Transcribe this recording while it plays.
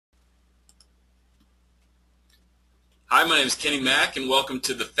Hi, my name is Kenny Mack, and welcome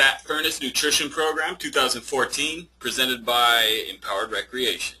to the Fat Furnace Nutrition Program 2014, presented by Empowered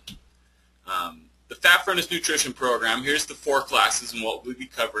Recreation. The Fat Furnace Nutrition Program, here's the 4 classes and what we'll be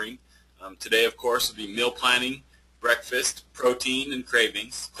covering. Today, of course, will be meal planning, breakfast, protein, and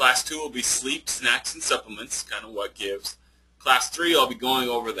cravings. Class 2 will be sleep, snacks, and supplements, kind of what gives. Class 3, I'll be going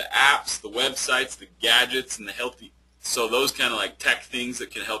over the apps, the websites, the gadgets, and the healthy, so those kind of like tech things that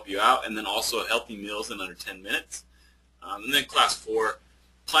can help you out, and then also healthy meals in under 10 minutes. And then class 4,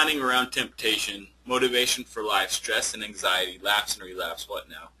 planning around temptation, motivation for life, stress and anxiety, lapse and relapse, what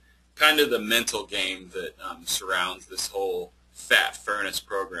now? Kind of the mental game that surrounds this whole Fat Furnace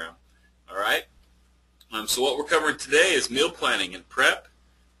program. All right. So what we're covering today is meal planning and prep,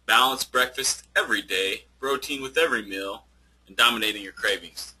 balanced breakfast every day, protein with every meal, and dominating your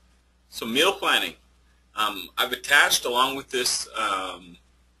cravings. So meal planning. I've attached, along with this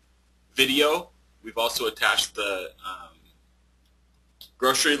video, we've also attached the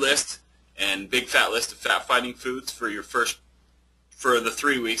grocery list and big fat list of fat fighting foods for the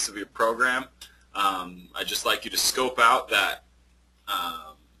 3 weeks of your program. I'd just like you to scope out that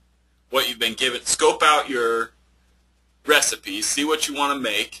what you've been given. Scope out your recipes. See what you want to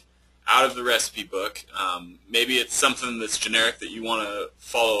make out of the recipe book. Maybe it's something that's generic that you want to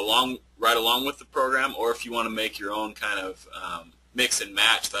follow along, right along with the program, or if you want to make your own kind of mix and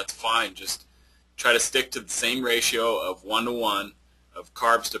match, that's fine. Just try to stick to the same ratio of 1-to-1 of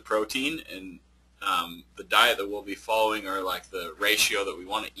carbs to protein, and the diet that we'll be following, or like the ratio that we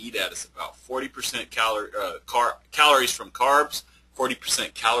want to eat at, is about 40% calories from carbs,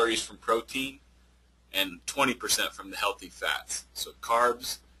 40% calories from protein, and 20% from the healthy fats. So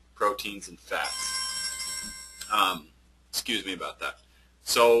carbs, proteins, and fats. Excuse me about that.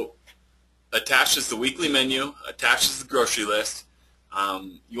 So attached is the weekly menu, attached is the grocery list.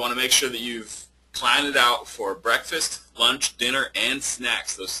 You want to make sure that you've planned it out for breakfast, lunch, dinner, and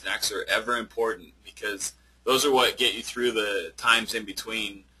snacks. Those snacks are ever important because those are what get you through the times in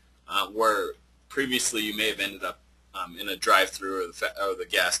between where previously you may have ended up in a drive-through or the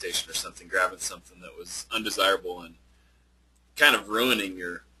gas station or something, grabbing something that was undesirable and kind of ruining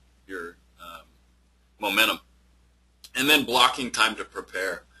your momentum. And then blocking time to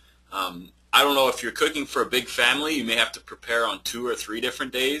prepare. I don't know, if you're cooking for a big family, you may have to prepare on 2 or 3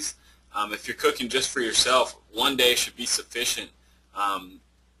 different days. If you're cooking just for yourself, 1 day should be sufficient.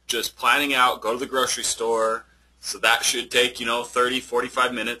 Just planning out, go to the grocery store, so that should take, 30,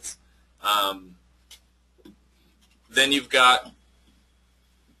 45 minutes. Then you've got,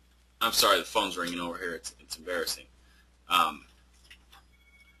 I'm sorry, the phone's ringing over here. It's embarrassing.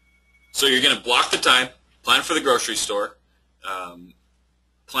 So you're going to block the time, plan for the grocery store,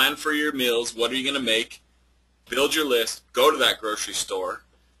 plan for your meals, what are you going to make, build your list, go to that grocery store,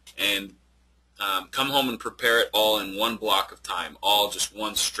 and come home and prepare it all in one block of time, all just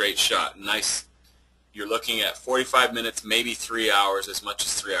one straight shot. Nice. You're looking at 45 minutes, maybe 3 hours, as much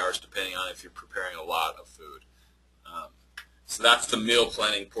as 3 hours, depending on if you're preparing a lot of food. So that's the meal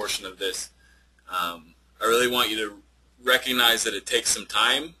planning portion of this. I really want you to recognize that it takes some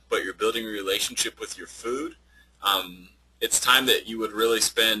time, but you're building a relationship with your food. It's time that you would really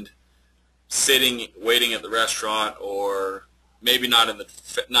spend sitting, waiting at the restaurant, or maybe not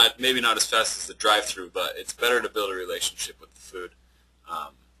as fast as the drive-through, but it's better to build a relationship with the food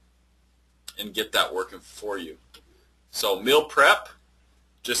and get that working for you. So meal prep,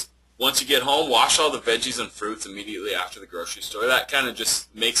 just once you get home, wash all the veggies and fruits immediately after the grocery store. That kind of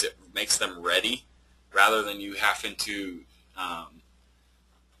just makes them ready, rather than you having to,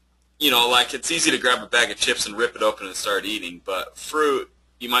 like, it's easy to grab a bag of chips and rip it open and start eating, but fruit,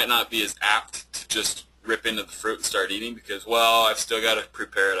 you might not be as apt to just rip into the fruit and start eating because, well, I've still got to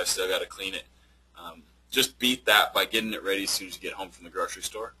prepare it, I've still got to clean it. Just beat that by getting it ready as soon as you get home from the grocery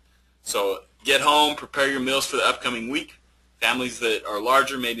store. So get home, prepare your meals for the upcoming week. Families that are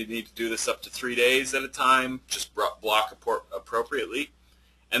larger may need to do this up to 3 days at a time. Just block appropriately.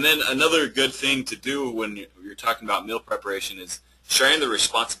 And then another good thing to do when you're talking about meal preparation is sharing the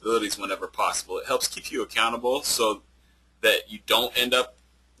responsibilities whenever possible. It helps keep you accountable so that you don't end up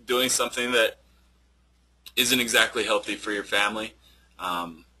doing something that isn't exactly healthy for your family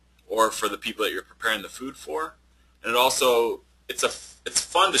or for the people that you're preparing the food for. And it also, it's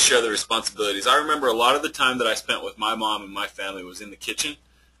fun to share the responsibilities. I remember a lot of the time that I spent with my mom and my family was in the kitchen,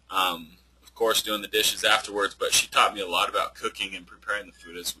 of course doing the dishes afterwards, but she taught me a lot about cooking and preparing the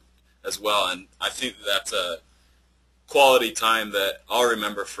food as well, and I think that's a quality time that I'll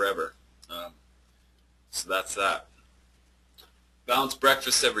remember forever. So that's that. Balanced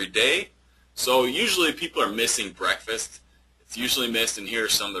breakfast every day. So usually people are missing breakfast. It's usually missed, and here are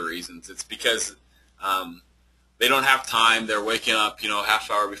some of the reasons. It's because they don't have time. They're waking up, half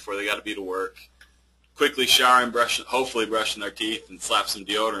hour before they got to be to work. Quickly showering, hopefully brushing their teeth, and slap some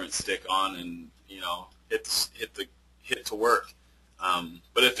deodorant stick on, and hit to work.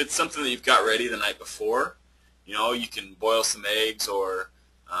 But if it's something that you've got ready the night before, you can boil some eggs, or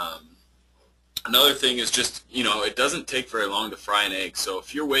another thing is just, it doesn't take very long to fry an egg. So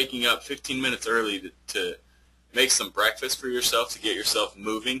if you're waking up 15 minutes early to make some breakfast for yourself, to get yourself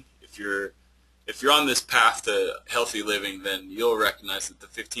moving, if you're on this path to healthy living, then you'll recognize that the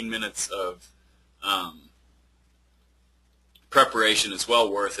 15 minutes of preparation is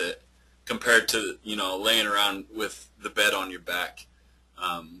well worth it compared to laying around with the bed on your back.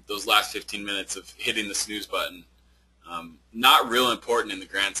 Those last 15 minutes of hitting the snooze button, not real important in the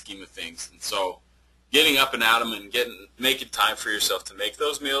grand scheme of things. And so getting up and at them and making time for yourself to make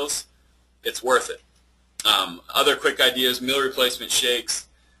those meals, it's worth it. Other quick ideas: meal replacement shakes,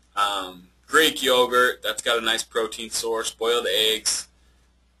 Greek yogurt, that's got a nice protein source, boiled eggs,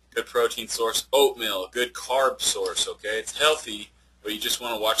 good protein source, oatmeal, good carb source, okay? It's healthy, but you just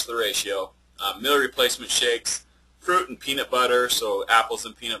want to watch the ratio. Meal replacement shakes, fruit and peanut butter, so apples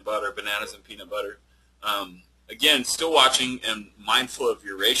and peanut butter, bananas and peanut butter. Again, still watching and mindful of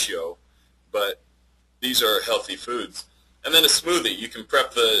your ratio, but these are healthy foods. And then a smoothie. You can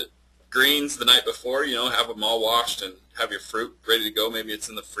prep the greens the night before, have them all washed and have your fruit ready to go. Maybe it's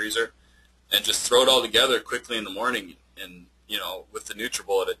in the freezer, and just throw it all together quickly in the morning. And with the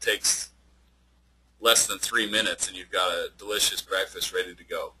NutriBullet, it takes less than 3 minutes, and you've got a delicious breakfast ready to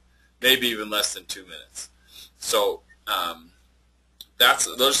go. Maybe even less than 2 minutes. So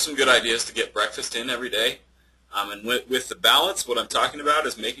those are some good ideas to get breakfast in every day. And with the balance, what I'm talking about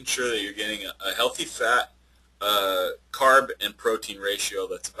is making sure that you're getting a healthy fat, carb, and protein ratio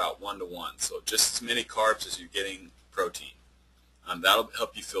that's about 1 to 1. So just as many carbs as you're getting protein. That'll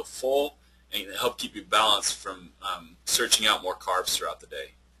help you feel full and help keep you balanced from searching out more carbs throughout the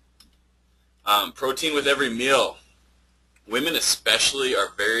day. Protein with every meal. Women especially are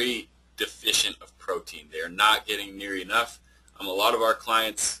very deficient of protein. They are not getting near enough. A lot of our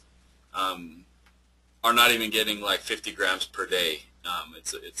clients are not even getting like 50 grams per day.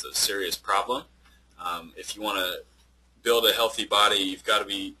 It's a serious problem. If you want to build a healthy body, you've got to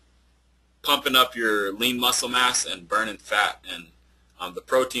be pumping up your lean muscle mass and burning fat. And the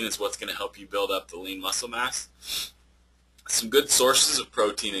protein is what's going to help you build up the lean muscle mass. Some good sources of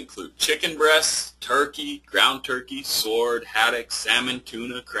protein include chicken breasts, turkey, ground turkey, sword, haddock, salmon,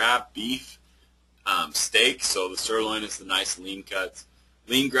 tuna, crab, beef, steak, so the sirloin is the nice lean cuts,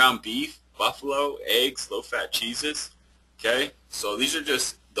 lean ground beef, buffalo, eggs, low-fat cheeses. Okay, so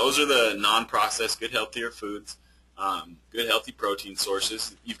those are the non-processed, good, healthier foods, good, healthy protein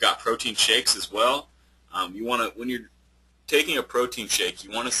sources. You've got protein shakes as well. When you're taking a protein shake,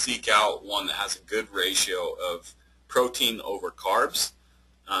 you want to seek out one that has a good ratio of protein over carbs.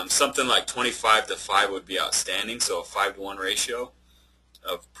 Something like 25 to 5 would be outstanding, so a 5 to 1 ratio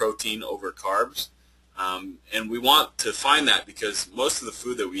of protein over carbs. And we want to find that because most of the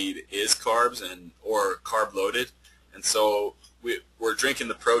food that we eat is carbs or carb loaded, and so we're drinking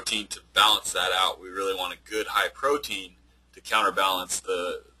the protein to balance that out. We really want a good high protein to counterbalance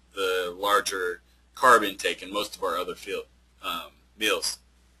the larger carb intake in most of our other meals.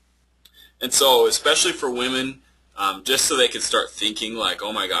 And so especially for women, just so they can start thinking like,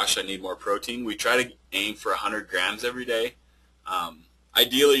 oh my gosh, I need more protein, we try to aim for 100 grams every day.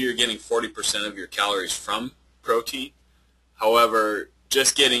 Ideally, you're getting 40% of your calories from protein. However,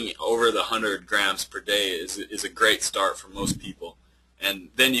 just getting over the 100 grams per day is a great start for most people. And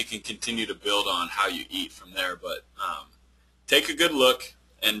then you can continue to build on how you eat from there. But take a good look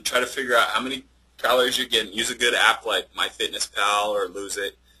and try to figure out how many calories you're getting. Use a good app like MyFitnessPal or Lose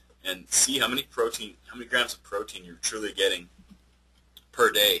It, and see how many grams of protein you're truly getting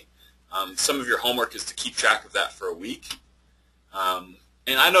per day. Some of your homework is to keep track of that for a week.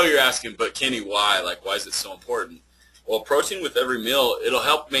 And I know you're asking, but Kenny, why? Like, why is it so important? Well, protein with every meal, it'll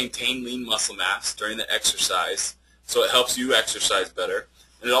help maintain lean muscle mass during the exercise, so it helps you exercise better.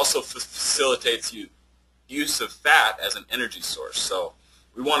 And it also facilitates use of fat as an energy source. So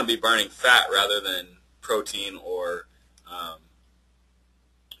we want to be burning fat rather than protein, or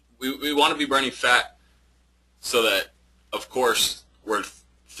we want to be burning fat so that, of course, we're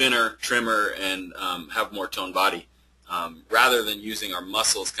thinner, trimmer, and have more toned body, rather than using our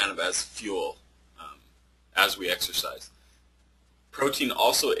muscles kind of as fuel as we exercise. Protein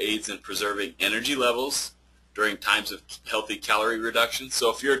also aids in preserving energy levels during times of healthy calorie reduction.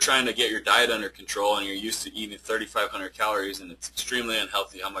 So if you're trying to get your diet under control and you're used to eating 3,500 calories and it's extremely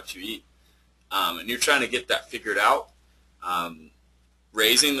unhealthy how much you eat, and you're trying to get that figured out,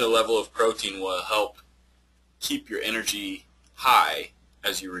 raising the level of protein will help keep your energy high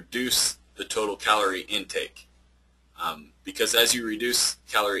as you reduce the total calorie intake. Because as you reduce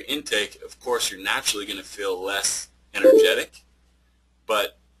calorie intake, of course, you're naturally going to feel less energetic,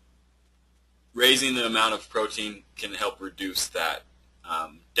 but raising the amount of protein can help reduce that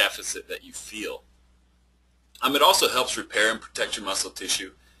deficit that you feel. It also helps repair and protect your muscle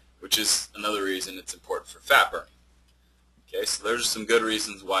tissue, which is another reason it's important for fat burning. Okay, so there's some good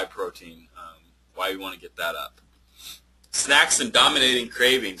reasons why protein, why you want to get that up. Snacks and dominating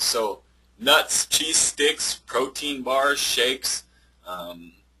cravings. So nuts, cheese sticks, protein bars, shakes.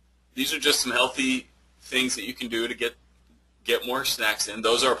 These are just some healthy things that you can do to get more snacks in.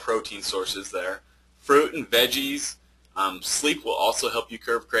 Those are protein sources there. Fruit and veggies. Sleep will also help you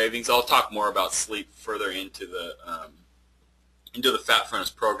curb cravings. I'll talk more about sleep further into the Fat Furnace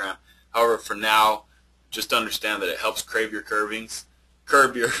program. However, for now, just understand that it helps curb your cravings.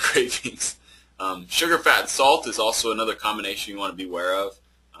 Sugar, fat, and salt is also another combination you want to be aware of.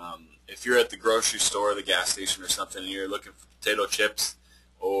 If you're at the grocery store or the gas station or something and you're looking for potato chips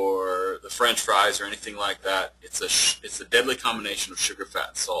or the French fries or anything like that, it's a deadly combination of sugar, fat,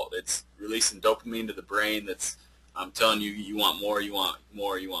 and salt. It's releasing dopamine to the brain that's telling you you want more, you want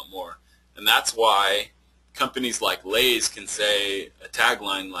more, you want more. And that's why companies like Lay's can say a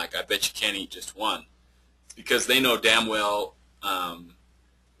tagline like, "I bet you can't eat just one." It's because they know damn well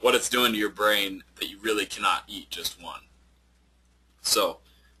what it's doing to your brain that you really cannot eat just one. So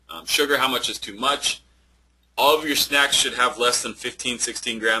sugar, how much is too much? All of your snacks should have less than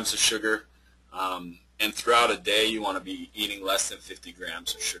 15-16 grams of sugar, and throughout a day you want to be eating less than 50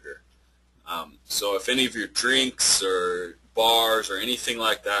 grams of sugar. So if any of your drinks or bars or anything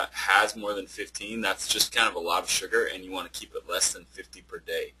like that has more than 15, that's just kind of a lot of sugar, and you want to keep it less than 50 per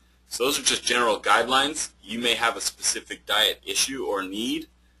day. So those are just general guidelines. You may have a specific diet issue or need,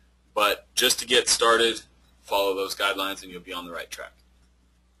 but just to get started, follow those guidelines and you'll be on the right track.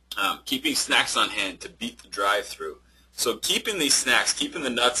 Keeping snacks on hand to beat the drive-through. So keeping these snacks, keeping the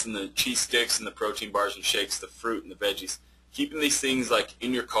nuts and the cheese sticks and the protein bars and shakes, the fruit and the veggies, keeping these things like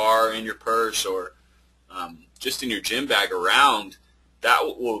in your car, in your purse, or just in your gym bag around, that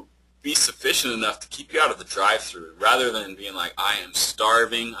will be sufficient enough to keep you out of the drive-through, rather than being like, I am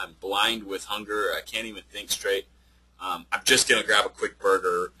starving, I'm blind with hunger, I can't even think straight. I'm just going to grab a quick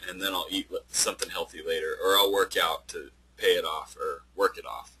burger and then I'll eat something healthy later, or I'll work out to pay it off or work it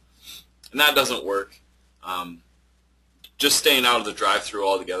off. And that doesn't work. Just staying out of the drive-through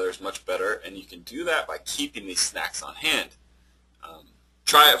altogether is much better, and you can do that by keeping these snacks on hand.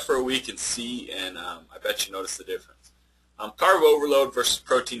 Try it for a week and see, and I bet you notice the difference. Carb overload versus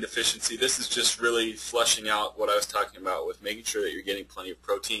protein deficiency. This is just really flushing out what I was talking about with making sure that you're getting plenty of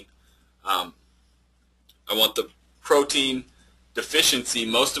protein. I want the protein deficiency.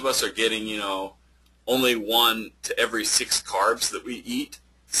 Most of us are getting, only 1 to every 6 carbs that we eat.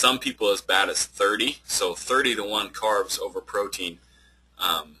 Some people as bad as 30, so 30 to 1 carbs over protein.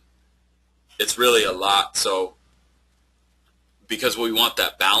 It's really a lot. So because we want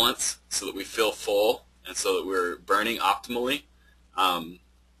that balance so that we feel full and so that we're burning optimally,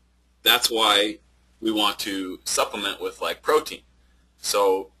 that's why we want to supplement with like protein.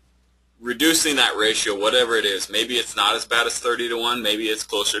 So reducing that ratio, whatever it is, maybe it's not as bad as 30 to 1, maybe it's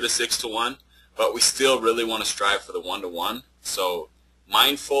closer to 6 to 1, but we still really want to strive for the 1 to 1. So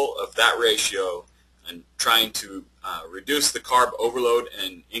mindful of that ratio and trying to reduce the carb overload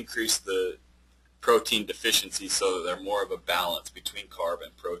and increase the protein deficiency so that they're more of a balance between carb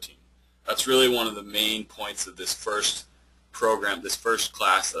and protein. That's really one of the main points of this first program, this first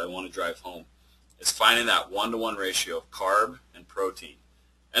class that I want to drive home, is finding that 1-to-1 ratio of carb and protein.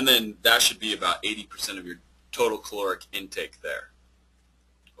 And then that should be about 80% of your total caloric intake there.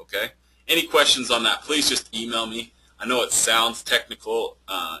 Okay? Any questions on that, please just email me. I know it sounds technical,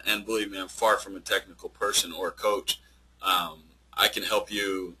 and believe me, I'm far from a technical person or coach. I can help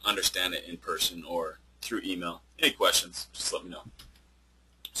you understand it in person or through email. Any questions, just let me know.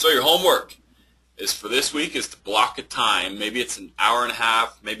 So your homework is for this week is to block a time. Maybe it's an hour and a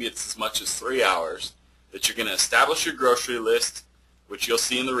half, maybe it's as much as 3 hours, that you're going to establish your grocery list, which you'll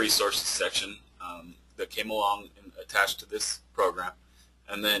see in the resources section that came along and attached to this program.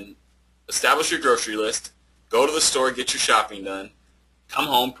 And then establish your grocery list, go to the store, get your shopping done, come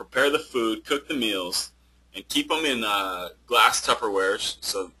home, prepare the food, cook the meals, and keep them in glass Tupperwares,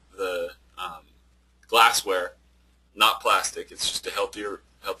 so the glassware, not plastic. It's just a healthier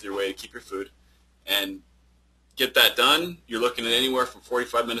way to keep your food. And get that done. You're looking at anywhere from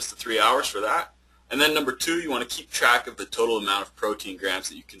 45 minutes to 3 hours for that. And then number 2, you want to keep track of the total amount of protein grams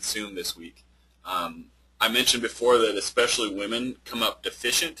that you consume this week. I mentioned before that especially women come up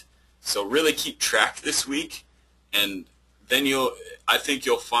deficient, so really keep track this week and then I think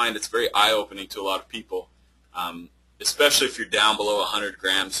you'll find it's very eye-opening to a lot of people, especially if you're down below 100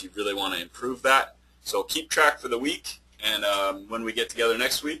 grams. You really want to improve that. So keep track for the week, and when we get together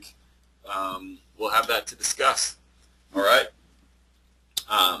next week, we'll have that to discuss. All right?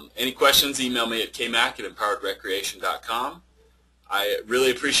 Any questions, email me at kmac@empoweredrecreation.com. I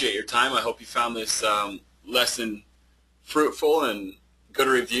really appreciate your time. I hope you found this lesson fruitful and good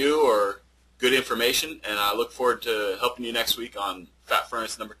review or good information, and I look forward to helping you next week on Fat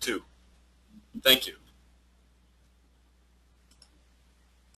Furnace number 2. Thank you.